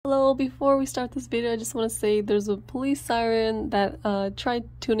well, before we start this video, I just want to say there's a police siren that tried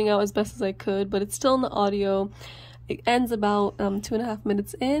tuning out as best as I could, but it's still in the audio. It ends about 2.5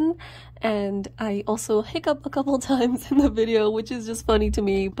 minutes in, and I also hiccup a couple times in the video, which is just funny to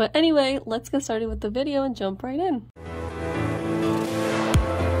me. But anyway, let's get started with the video and jump right in.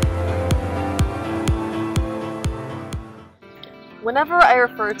 Whenever I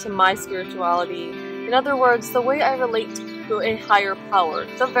refer to my spirituality, in other words, the way I relate to a higher power,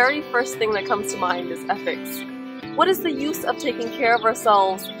 the very first thing that comes to mind is ethics. What is the use of taking care of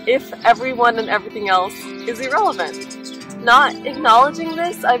ourselves if everyone and everything else is irrelevant? Not acknowledging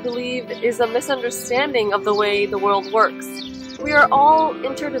this, I believe, is a misunderstanding of the way the world works. We are all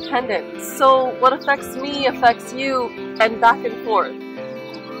interdependent, so what affects me affects you, and back and forth.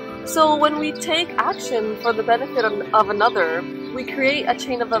 So when we take action for the benefit of another, we create a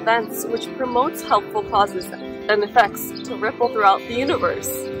chain of events which promotes helpful causes and effects to ripple throughout the universe.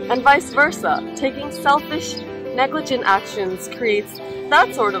 And vice versa, taking selfish, negligent actions creates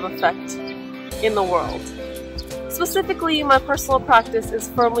that sort of effect in the world. Specifically, my personal practice is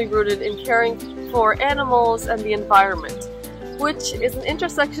firmly rooted in caring for animals and the environment, which is an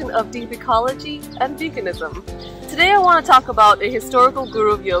intersection of deep ecology and veganism. Today I want to talk about a historical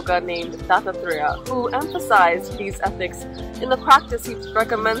guru of yoga named Dattātreya, who emphasized these ethics in the practice he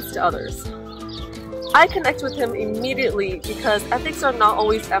recommends to others. I connect with him immediately because ethics are not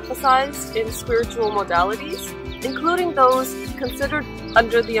always emphasized in spiritual modalities, including those considered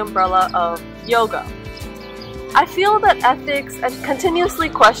under the umbrella of yoga. I feel that ethics and continuously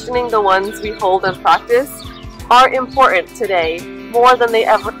questioning the ones we hold and practice are important today more than they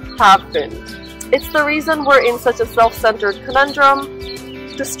ever have been. It's the reason we're in such a self-centered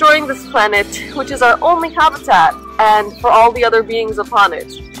conundrum, destroying this planet, which is our only habitat, and for all the other beings upon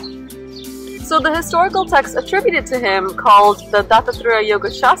it. So the historical text attributed to him, called the Dattātreya Yoga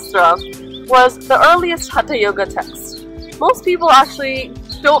Shastra, was the earliest Haṭha Yoga text. Most people actually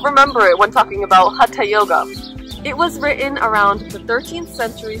don't remember it when talking about Haṭha Yoga. It was written around the 13th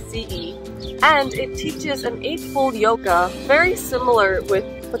century CE, and it teaches an eightfold yoga very similar with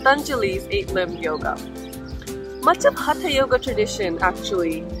Patanjali's eight-limbed yoga. Much of Haṭha Yoga tradition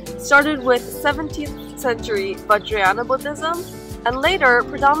actually started with 17th century Vajrayana Buddhism, and later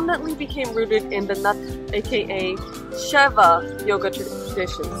predominantly became rooted in the Nat, aka Shiva yoga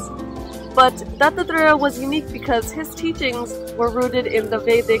traditions. But Dattātreya was unique because his teachings were rooted in the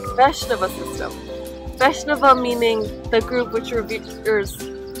Vedic Vaishnava system. Vaishnava meaning the group which reveres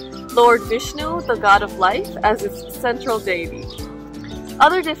Lord Vishnu, the god of life, as its central deity.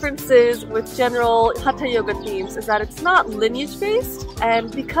 Other differences with general Haṭha Yoga themes is that it's not lineage-based,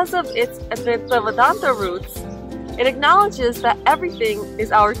 and because of its Advaita Vedanta roots, it acknowledges that everything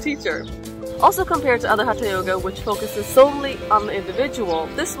is our teacher. Also compared to other Haṭha Yoga, which focuses solely on the individual,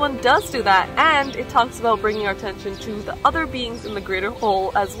 this one does do that, and it talks about bringing our attention to the other beings in the greater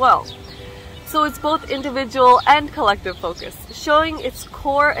whole as well. So it's both individual and collective focus, showing its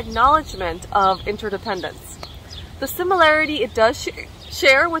core acknowledgement of interdependence. The similarity it does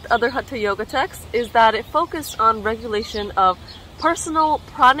share with other Haṭha Yoga texts is that it focused on regulation of personal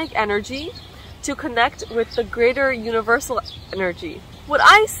pranic energy to connect with the greater universal energy. What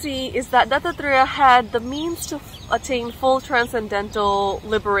I see is that Dattātreya had the means to attain full transcendental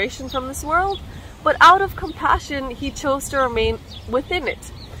liberation from this world, but out of compassion he chose to remain within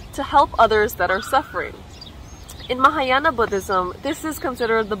it, to help others that are suffering. In Mahayana Buddhism, this is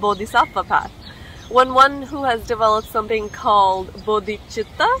considered the Bodhisattva path, when one who has developed something called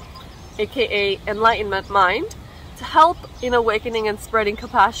bodhicitta, aka enlightenment mind, to help in awakening and spreading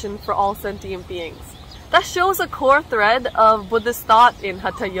compassion for all sentient beings. That shows a core thread of Buddhist thought in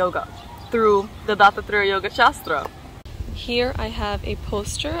Haṭha Yoga through the Dattātreya Yoga Shastra. Here I have a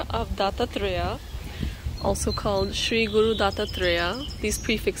poster of Dattātreya, also called Sri Guru Dattātreya. These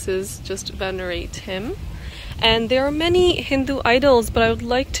prefixes just venerate him. And there are many Hindu idols, but I would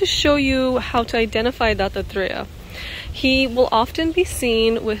like to show you how to identify Dattātreya. He will often be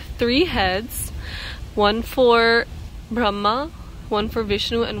seen with 3 heads, one for Brahma, one for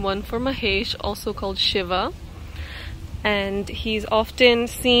Vishnu, and one for Mahesh, also called Shiva. And he's often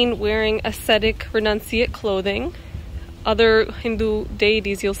seen wearing ascetic renunciate clothing. Other Hindu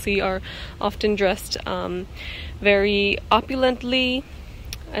deities you'll see are often dressed very opulently,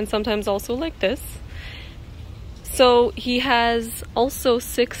 and sometimes also like this. So he has also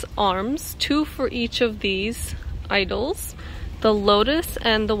 6 arms, 2 for each of these idols. The lotus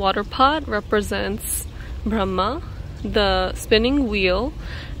and the water pot represents Brahma. The spinning wheel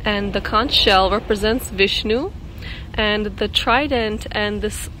and the conch shell represents Vishnu. And the trident and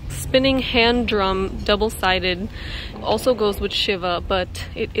this spinning hand drum, double-sided, also goes with Shiva, but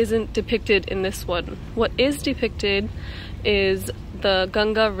it isn't depicted in this one. What is depicted is the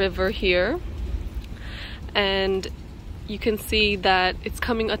Ganga river here, and you can see that it's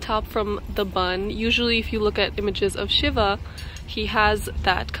coming atop from the bun. Usually if you look at images of Shiva, he has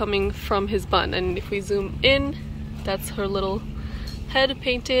that coming from his bun, and if we zoom in, that's her little head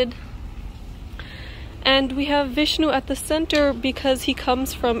painted. And we have Vishnu at the center because he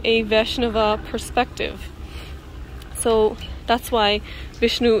comes from a Vaishnava perspective. So that's why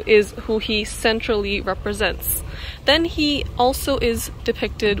Vishnu is who he centrally represents. Then he also is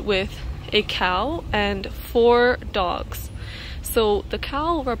depicted with a cow and 4 dogs. So the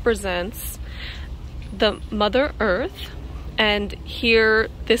cow represents the Mother Earth, and here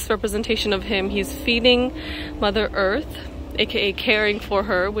this representation of him, he's feeding Mother Earth, aka caring for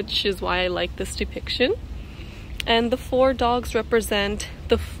her, which is why I like this depiction. And the 4 dogs represent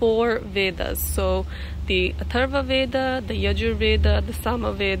the 4 Vedas, so the Atharva Veda, the Yajur Veda, the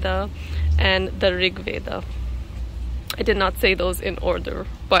Sama Veda, and the Rig Veda. I did not say those in order,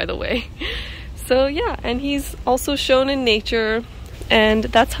 by the way. So yeah, and he's also shown in nature, and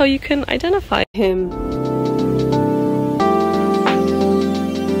that's how you can identify him.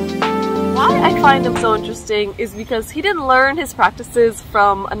 Why I find him so interesting is because he didn't learn his practices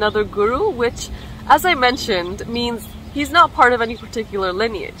from another guru, which, as I mentioned, means he's not part of any particular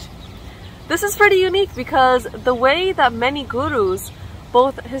lineage. This is pretty unique because the way that many gurus,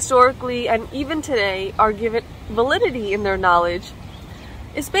 both historically and even today, are given validity in their knowledge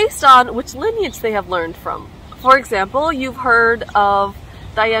is based on which lineage they have learned from. For example, you've heard of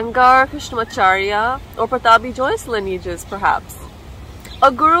the Iyengar, Krishnamacharya, or Pratapi Joyce lineages, perhaps.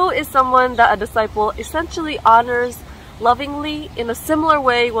 A guru is someone that a disciple essentially honors lovingly in a similar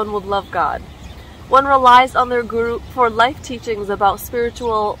way one would love God. One relies on their guru for life teachings about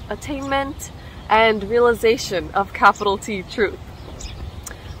spiritual attainment and realization of capital T truth.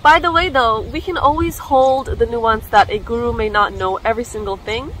 By the way though, we can always hold the nuance that a guru may not know every single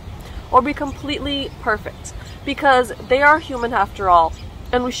thing or be completely perfect, because they are human after all,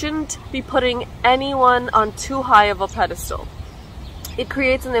 and we shouldn't be putting anyone on too high of a pedestal. It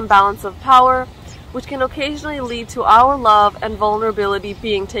creates an imbalance of power, which can occasionally lead to our love and vulnerability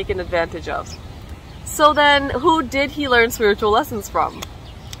being taken advantage of. So then, who did he learn spiritual lessons from?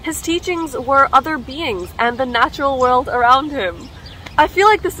 His teachings were other beings and the natural world around him. I feel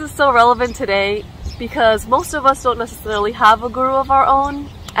like this is so relevant today because most of us don't necessarily have a guru of our own,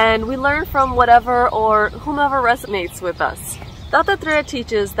 and we learn from whatever or whomever resonates with us. Dattātreya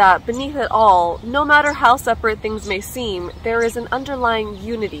teaches that beneath it all, no matter how separate things may seem, there is an underlying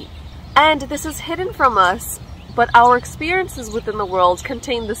unity. And this is hidden from us, but our experiences within the world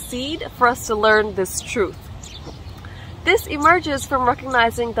contain the seed for us to learn this truth. This emerges from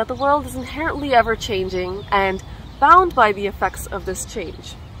recognizing that the world is inherently ever-changing and bound by the effects of this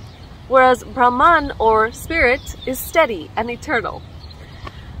change, whereas Brahman, or spirit, is steady and eternal.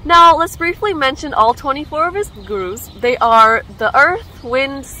 Now, let's briefly mention all 24 of his gurus. They are the earth,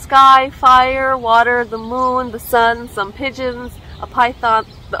 wind, sky, fire, water, the moon, the sun, some pigeons, a python,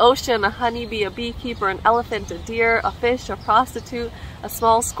 the ocean, a honeybee, a beekeeper, an elephant, a deer, a fish, a prostitute, a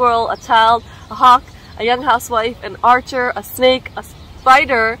small squirrel, a child, a hawk, a young housewife, an archer, a snake, a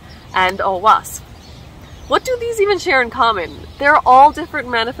spider, and a wasp. What do these even share in common? They're all different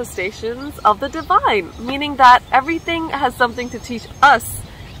manifestations of the divine, meaning that everything has something to teach us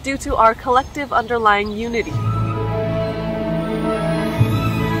due to our collective underlying unity.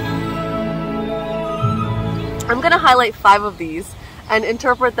 I'm going to highlight 5 of these and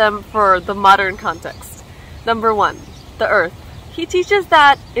interpret them for the modern context. Number 1, the earth. He teaches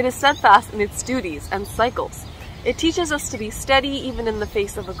that it is steadfast in its duties and cycles. It teaches us to be steady even in the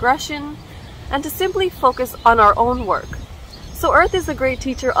face of aggression, and to simply focus on our own work. So Earth is a great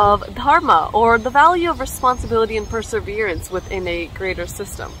teacher of dharma, or the value of responsibility and perseverance within a greater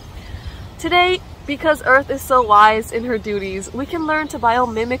system. Today, because Earth is so wise in her duties, we can learn to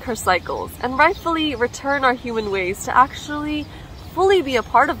biomimic her cycles and rightfully return our human ways to actually fully be a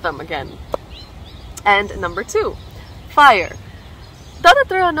part of them again. And number 2, fire.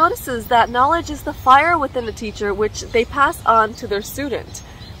 Dattātreya notices that knowledge is the fire within a teacher which they pass on to their student.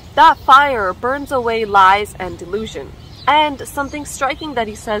 That fire burns away lies and delusion. And something striking that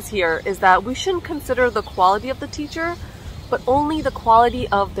he says here is that we shouldn't consider the quality of the teacher, but only the quality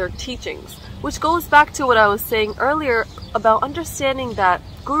of their teachings, which goes back to what I was saying earlier about understanding that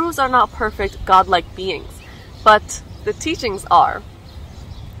gurus are not perfect godlike beings, but the teachings are.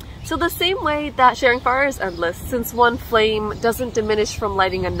 So the same way that sharing fire is endless, since one flame doesn't diminish from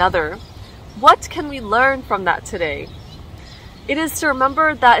lighting another, What can we learn from that today? It is to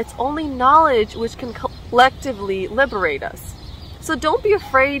remember that it's only knowledge which can collectively liberate us. So don't be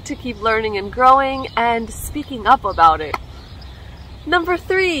afraid to keep learning and growing and speaking up about it. Number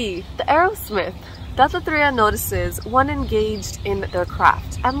 3, the arrowsmith. Dattātreya notices one engaged in their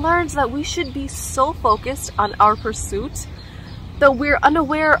craft and learns that we should be so focused on our pursuit that we're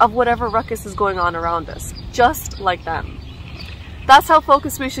unaware of whatever ruckus is going on around us, just like them. That's how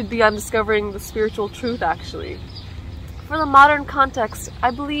focused we should be on discovering the spiritual truth, actually. For the modern context,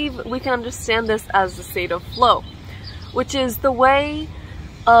 I believe we can understand this as the state of flow, which is the way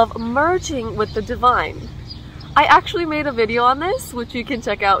of merging with the divine. I actually made a video on this, which you can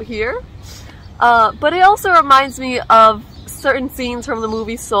check out here. But it also reminds me of certain scenes from the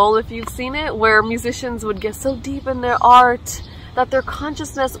movie Soul, if you've seen it, where musicians would get so deep in their art that their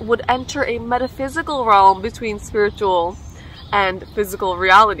consciousness would enter a metaphysical realm between spiritual and physical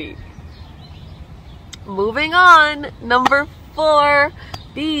reality. Moving on, number 4,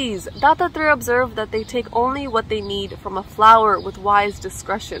 bees. Dattātreya observed that they take only what they need from a flower with wise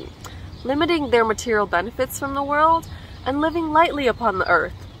discretion, limiting their material benefits from the world and living lightly upon the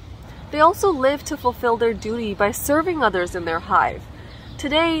earth. They also live to fulfill their duty by serving others in their hive.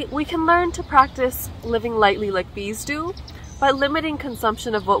 Today, we can learn to practice living lightly like bees do by limiting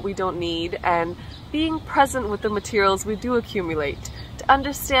consumption of what we don't need and being present with the materials we do accumulate to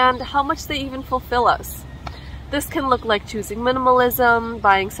understand how much they even fulfill us. This can look like choosing minimalism,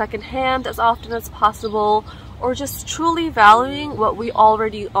 buying secondhand as often as possible, or just truly valuing what we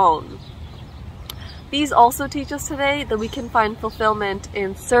already own. Bees also teach us today that we can find fulfillment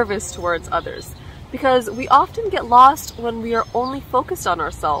in service towards others, because we often get lost when we are only focused on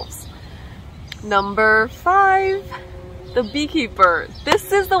ourselves. Number 5, the beekeeper.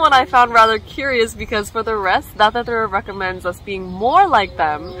 This is the one I found rather curious because for the rest, Dattātreya recommends us being more like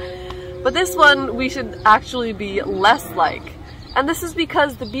them, but this one we should actually be less like. And this is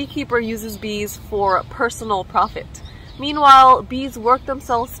because the beekeeper uses bees for personal profit. Meanwhile, bees work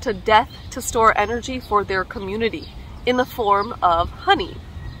themselves to death to store energy for their community in the form of honey.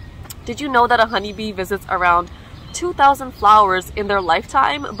 Did you know that a honeybee visits around 2,000 flowers in their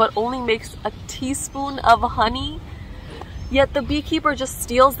lifetime but only makes a teaspoon of honey? Yet the beekeeper just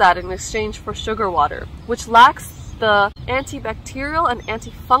steals that in exchange for sugar water, which lacks the antibacterial and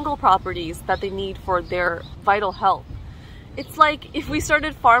antifungal properties that they need for their vital health. It's like if we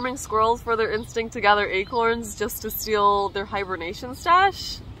started farming squirrels for their instinct to gather acorns just to steal their hibernation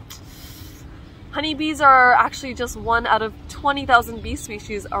stash. Honeybees are actually just one out of 20,000 bee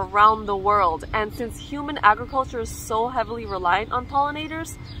species around the world, and since human agriculture is so heavily reliant on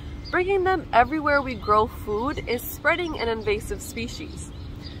pollinators, bringing them everywhere we grow food is spreading an invasive species.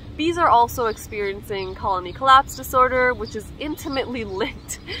 Bees are also experiencing colony collapse disorder, which is intimately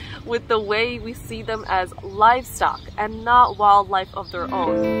linked with the way we see them as livestock and not wildlife of their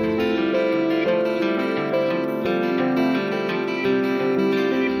own.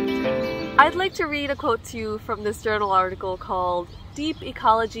 I'd like to read a quote to you from this journal article called Deep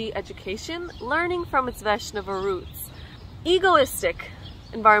Ecology Education, Learning from its Vaishnava Roots. Egoistic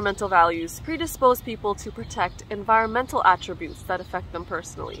environmental values predispose people to protect environmental attributes that affect them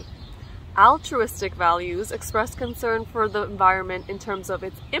personally. Altruistic values express concern for the environment in terms of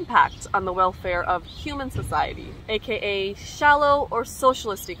its impact on the welfare of human society, aka shallow or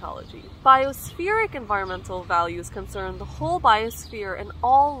socialist ecology. Biospheric environmental values concern the whole biosphere and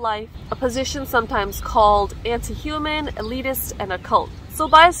all life, a position sometimes called anti-human, elitist, and occult. So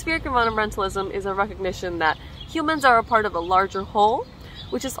biospheric environmentalism is a recognition that humans are a part of a larger whole,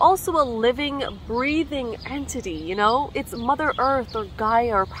 which is also a living, breathing entity, you know? It's Mother Earth or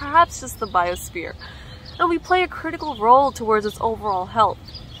Gaia or perhaps just the biosphere. And we play a critical role towards its overall health.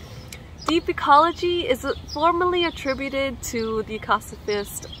 Deep Ecology is formally attributed to the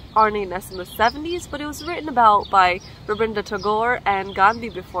ecosophyst R.N. Ness in the 70s, but it was written about by Rabindranath Tagore and Gandhi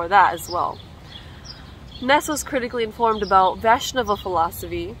before that as well. Ness was critically informed about Vaishnava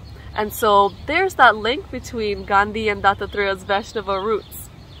philosophy, and so there's that link between Gandhi and Dattātreya's Vaishnava roots.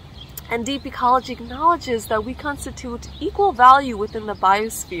 And Deep Ecology acknowledges that we constitute equal value within the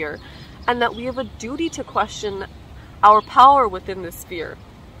biosphere and that we have a duty to question our power within this sphere.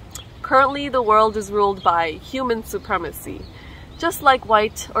 Currently, the world is ruled by human supremacy. Just like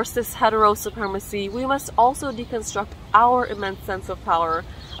white or cis-hetero supremacy, we must also deconstruct our immense sense of power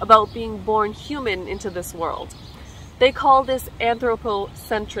about being born human into this world. They call this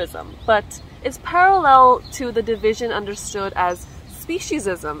anthropocentrism, but it's parallel to the division understood as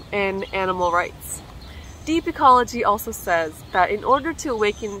speciesism in animal rights. Deep Ecology also says that in order to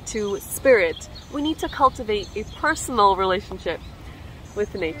awaken to spirit, we need to cultivate a personal relationship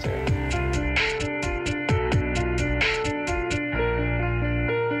with nature.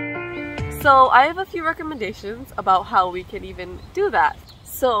 So I have a few recommendations about how we can even do that.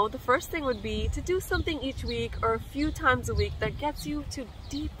 So the first thing would be to do something each week or a few times a week that gets you to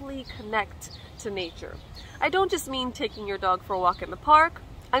deeply connect to nature. I don't just mean taking your dog for a walk in the park.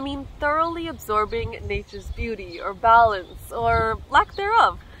 I mean thoroughly absorbing nature's beauty or balance or lack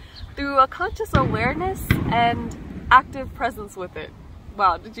thereof through a conscious awareness and active presence with it.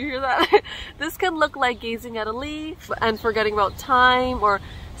 Wow, did you hear that? This can look like gazing at a leaf and forgetting about time, or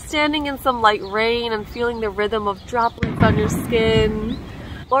standing in some light rain and feeling the rhythm of droplets on your skin,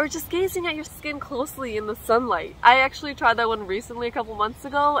 or just gazing at your skin closely in the sunlight. I actually tried that one recently a couple months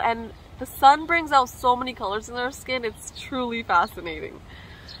ago, and the sun brings out so many colors in our skin, it's truly fascinating.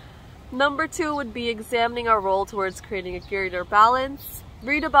 Number 2 would be examining our role towards creating a greater balance.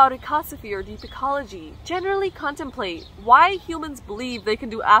 Read about ecosophy or deep ecology. Generally contemplate why humans believe they can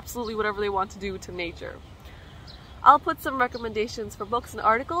do absolutely whatever they want to do to nature. I'll put some recommendations for books and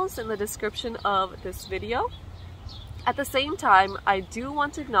articles in the description of this video. At the same time, I do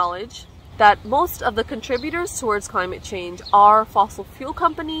want to acknowledge that most of the contributors towards climate change are fossil fuel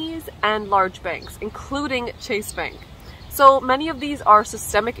companies and large banks, including Chase Bank. So many of these are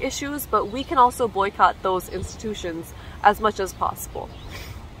systemic issues, but we can also boycott those institutions as much as possible.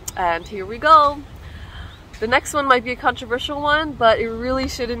 And here we go. The next one might be a controversial one, but it really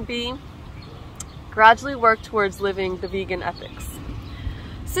shouldn't be. Gradually work towards living the vegan ethics.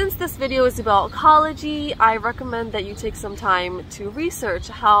 Since this video is about ecology, I recommend that you take some time to research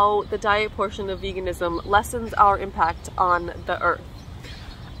how the diet portion of veganism lessens our impact on the earth.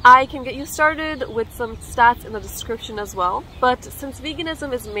 I can get you started with some stats in the description as well, but since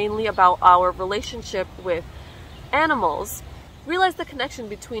veganism is mainly about our relationship with animals, realize the connection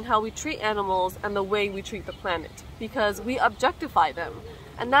between how we treat animals and the way we treat the planet, because we objectify them,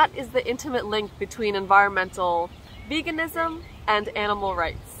 and that is the intimate link between environmental veganism and animal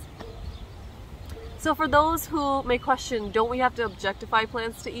rights. So for those who may question, don't we have to objectify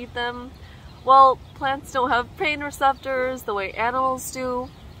plants to eat them? Well, plants don't have pain receptors the way animals do,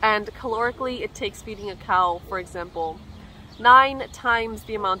 and calorically it takes feeding a cow, for example, 9 times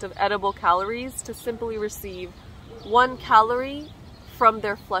the amount of edible calories to simply receive 1 calorie from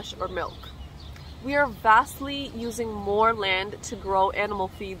their flesh or milk. We are vastly using more land to grow animal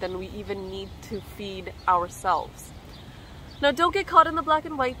feed than we even need to feed ourselves. Now, don't get caught in the black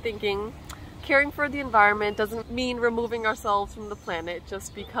and white thinking. Caring for the environment doesn't mean removing ourselves from the planet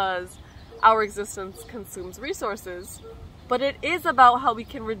just because our existence consumes resources, but it is about how we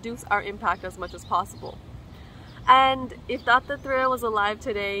can reduce our impact as much as possible. And if Dattātreya was alive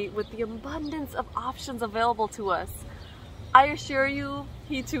today with the abundance of options available to us, I assure you,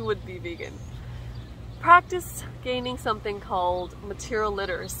 he too would be vegan. Practice gaining something called material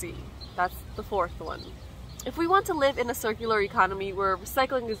literacy. That's the 4th one. If we want to live in a circular economy where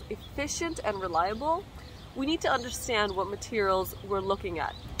recycling is efficient and reliable, we need to understand what materials we're looking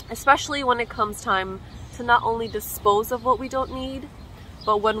at, especially when it comes time to not only dispose of what we don't need,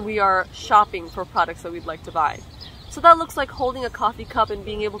 but when we are shopping for products that we'd like to buy. So that looks like holding a coffee cup and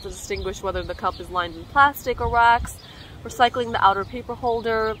being able to distinguish whether the cup is lined in plastic or wax, recycling the outer paper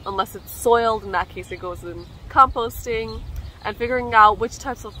holder, unless it's soiled, in that case it goes in composting, and figuring out which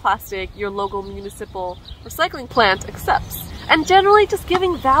types of plastic your local municipal recycling plant accepts. And generally just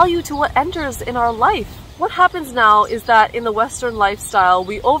giving value to what enters in our life. What happens now is that in the Western lifestyle,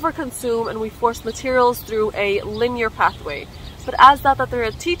 we overconsume and we force materials through a linear pathway. But as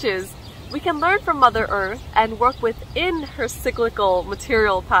Dattātreya teaches, we can learn from Mother Earth and work within her cyclical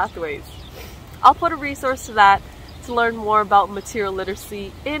material pathways. I'll put a resource to that to learn more about material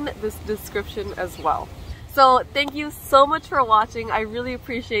literacy in this description as well. So thank you so much for watching. I really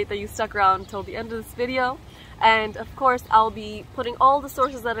appreciate that you stuck around until the end of this video. And of course, I'll be putting all the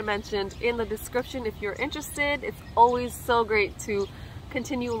sources that I mentioned in the description if you're interested. It's always so great to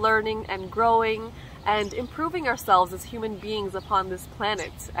continue learning and growing and improving ourselves as human beings upon this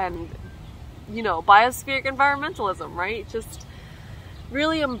planet. And, you know, biospheric environmentalism, right? Just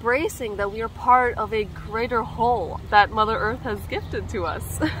really embracing that we are part of a greater whole that Mother Earth has gifted to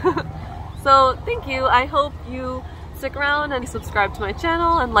us. So thank you. I hope you stick around and subscribe to my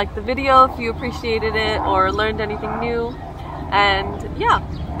channel and like the video if you appreciated it or learned anything new. And yeah,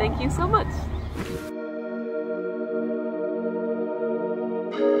 thank you so much.